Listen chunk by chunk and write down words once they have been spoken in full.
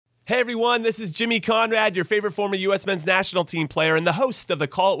Hey everyone, this is Jimmy Conrad, your favorite former U.S. men's national team player and the host of the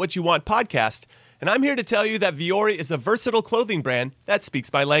Call It What You Want podcast. And I'm here to tell you that Vuori is a versatile clothing brand that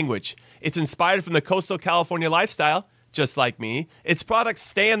speaks my language. It's inspired from the coastal California lifestyle, just like me. Its products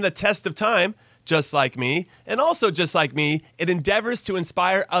stand the test of time, just like me. And also just like me, it endeavors to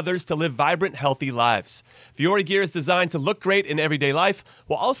inspire others to live vibrant, healthy lives. Vuori gear is designed to look great in everyday life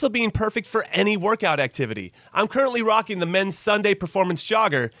while also being perfect for any workout activity. I'm currently rocking the men's Sunday Performance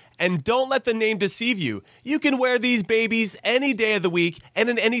Jogger, and don't let the name deceive you. You can wear these babies any day of the week and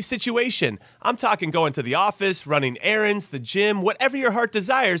in any situation. I'm talking going to the office, running errands, the gym, whatever your heart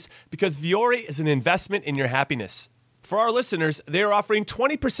desires, because Vuori is an investment in your happiness. For our listeners, they are offering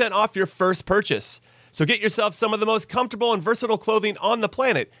 20% off your first purchase. So get yourself some of the most comfortable and versatile clothing on the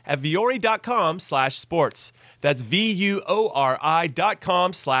planet at vuori.com/sports. That's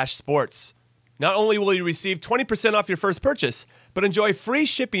VUORI.com/sports. Not only will you receive 20% off your first purchase, but enjoy free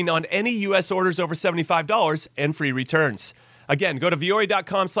shipping on any U.S. orders over $75 and free returns. Again, go to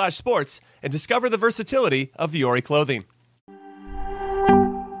vuori.com/sports and discover the versatility of Vuori clothing.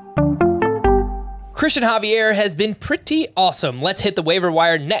 Christian Javier has been pretty awesome. Let's hit the waiver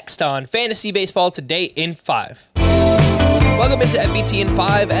wire next on Fantasy Baseball Today in 5. Welcome into FBT in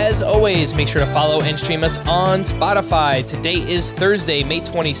 5. As always, make sure to follow and stream us on Spotify. Today is Thursday, May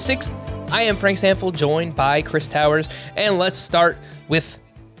 26th. I am Frank Stanfield, joined by Chris Towers. And let's start with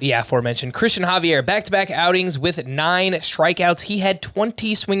the aforementioned Christian Javier. Back-to-back outings with 9 strikeouts. He had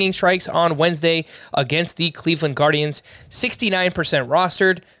 20 swinging strikes on Wednesday against the Cleveland Guardians. 69%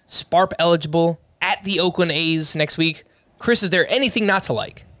 rostered, SPARP eligible at the Oakland A's next week. Chris, is there anything not to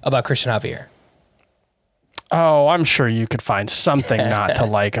like about Christian Javier? Oh, I'm sure you could find something not to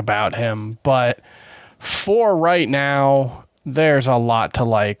like about him. But for right now, there's a lot to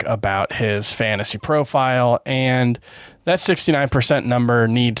like about his fantasy profile. And that 69% number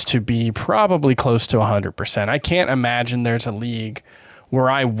needs to be probably close to 100%. I can't imagine there's a league where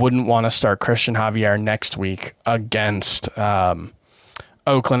I wouldn't want to start Christian Javier next week against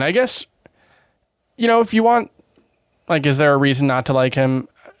Oakland. I guess, if you want, is there a reason not to like him?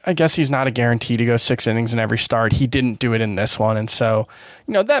 I guess he's not a guarantee to go 6 innings in every start. He didn't do it in this one. And so,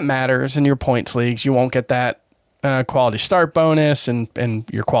 that matters in your points leagues. You won't get that quality start bonus, and in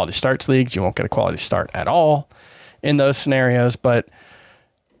your quality starts leagues, you won't get a quality start at all in those scenarios. But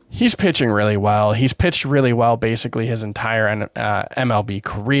he's pitching really well. He's pitched really well basically his entire MLB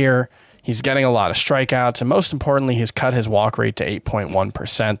career. He's getting a lot of strikeouts, and most importantly, he's cut his walk rate to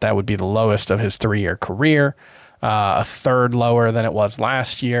 8.1%. That would be the lowest of his 3-year career, a third lower than it was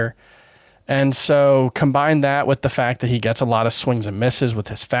last year. And so combine that with the fact that he gets a lot of swings and misses with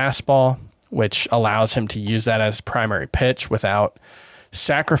his fastball, which allows him to use that as primary pitch without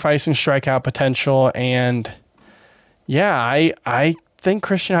sacrificing strikeout potential. And yeah, I think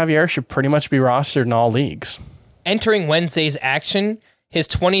Christian Javier should pretty much be rostered in all leagues. Entering Wednesday's action, his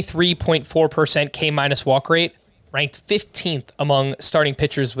 23.4% K- walk rate ranked 15th among starting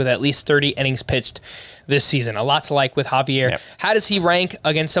pitchers with at least 30 innings pitched this season. A lot to like with Javier. Yep. How does he rank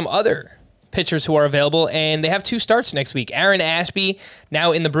against some other pitchers who are available? And they have 2 starts next week. Aaron Ashby,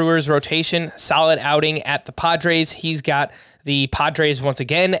 now in the Brewers rotation, solid outing at the Padres. He's got the Padres once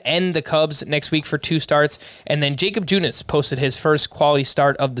again and the Cubs next week for 2 starts. And then Jacob Junis posted his first quality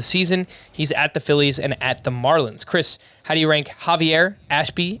start of the season. He's at the Phillies and at the Marlins. Chris, how do you rank Javier,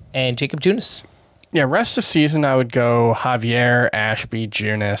 Ashby, and Jacob Junis? Yeah, rest of season, I would go Javier, Ashby,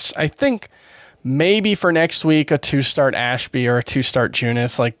 Junis. I think maybe for next week, a 2-start Ashby or a 2-start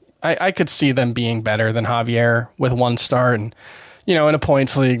Junis. I could see them being better than Javier with 1 start. And, in a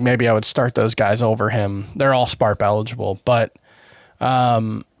points league, maybe I would start those guys over him. They're all SPARP eligible. But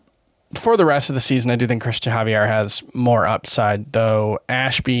for the rest of the season, I do think Christian Javier has more upside, though.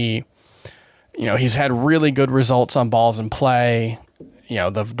 Ashby, he's had really good results on balls in play.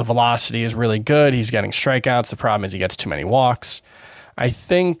 The velocity is really good. He's getting strikeouts. The problem is he gets too many walks. I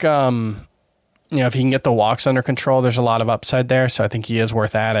think, if he can get the walks under control, there's a lot of upside there. So I think he is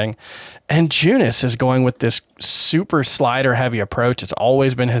worth adding. And Junis is going with this super slider heavy approach. It's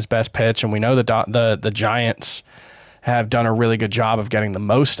always been his best pitch. And we know the Giants have done a really good job of getting the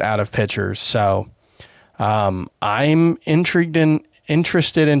most out of pitchers. So I'm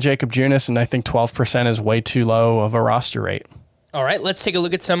interested in Jacob Junis, and I think 12% is way too low of a roster rate. All right, let's take a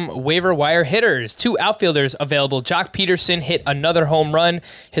look at some waiver wire hitters. 2 outfielders available. Jock Peterson hit another home run,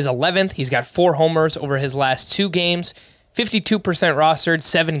 his 11th. He's got 4 homers over his last 2 games. 52% rostered,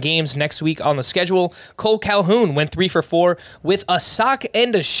 7 games next week on the schedule. Cole Calhoun went 3 for 4 with a sock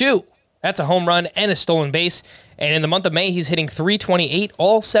and a shoe. That's a home run and a stolen base. And in the month of May, he's hitting .328.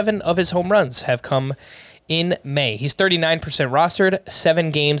 All 7 of his home runs have come in May. He's 39% rostered,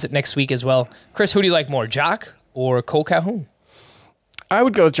 7 games next week as well. Chris, who do you like more, Jock or Cole Calhoun? I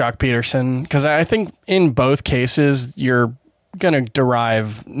would go with Jock Peterson because I think in both cases, you're going to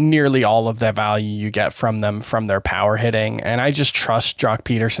derive nearly all of the value you get from them from their power hitting. And I just trust Jock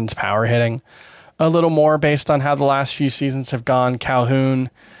Peterson's power hitting a little more based on how the last few seasons have gone. Calhoun,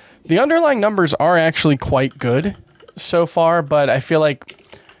 the underlying numbers are actually quite good so far, but I feel like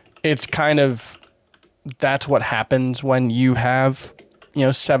it's kind of, that's what happens when you have,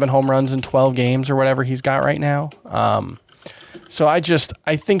 7 home runs in 12 games or whatever he's got right now. So I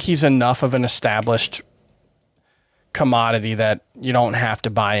think he's enough of an established commodity that you don't have to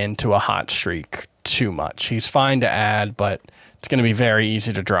buy into a hot streak too much. He's fine to add, but it's going to be very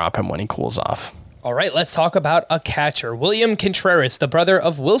easy to drop him when he cools off. All right, let's talk about a catcher. William Contreras, the brother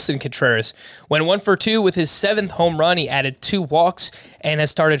of Wilson Contreras, went 1 for 2 with his 7th home run. He added 2 walks and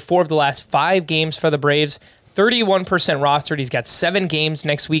has started 4 of the last 5 games for the Braves. 31% rostered. He's got 7 games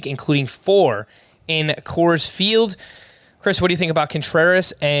next week, including 4 in Coors Field. Chris, what do you think about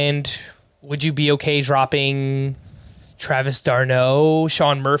Contreras? And would you be okay dropping Travis d'Arnaud,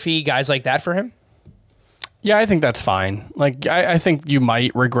 Sean Murphy, guys like that for him? Yeah, I think that's fine. Like, I think you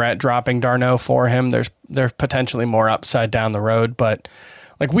might regret dropping d'Arnaud for him. There's potentially more upside down the road, but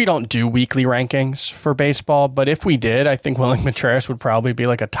like, we don't do weekly rankings for baseball, but if we did, I think William Contreras would probably be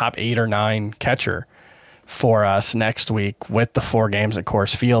like a top 8 or 9 catcher for us next week with the 4 games at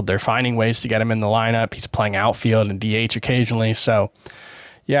Coors Field. They're finding ways to get him in the lineup. He's playing outfield and DH occasionally. So,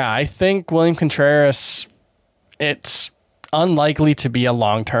 yeah, I think William Contreras, it's unlikely to be a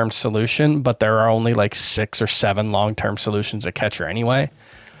long-term solution, but there are only like 6 or 7 long-term solutions at catcher anyway.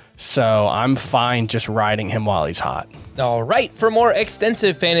 So I'm fine just riding him while he's hot. All right. For more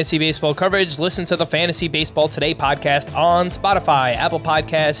extensive fantasy baseball coverage, listen to the Fantasy Baseball Today podcast on Spotify, Apple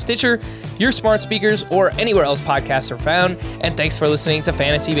Podcasts, Stitcher, your smart speakers, or anywhere else podcasts are found. And thanks for listening to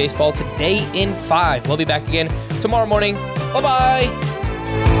Fantasy Baseball Today in 5. We'll be back again tomorrow morning. Bye-bye.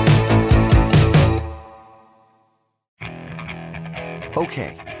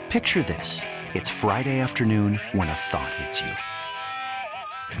 Okay, picture this. It's Friday afternoon when a thought hits you.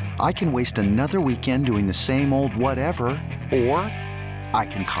 I can waste another weekend doing the same old whatever, or I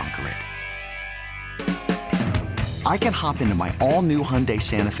can conquer it. I can hop into my all-new Hyundai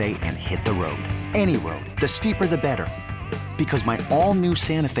Santa Fe and hit the road. Any road. The steeper, the better. Because my all-new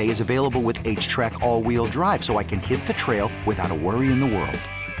Santa Fe is available with H-Track all-wheel drive, so I can hit the trail without a worry in the world.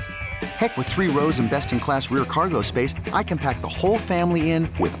 Heck, with 3 rows and best-in-class rear cargo space, I can pack the whole family in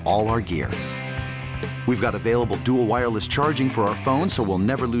with all our gear. We've got available dual wireless charging for our phones, so we'll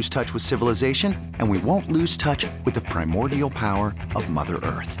never lose touch with civilization, and we won't lose touch with the primordial power of Mother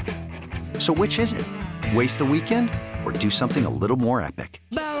Earth. So which is it? Waste the weekend or do something a little more epic?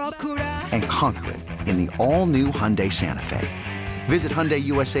 And conquer it in the all-new Hyundai Santa Fe. Visit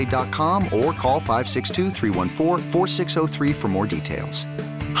HyundaiUSA.com or call 562-314-4603 for more details.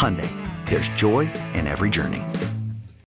 Hyundai. There's joy in every journey.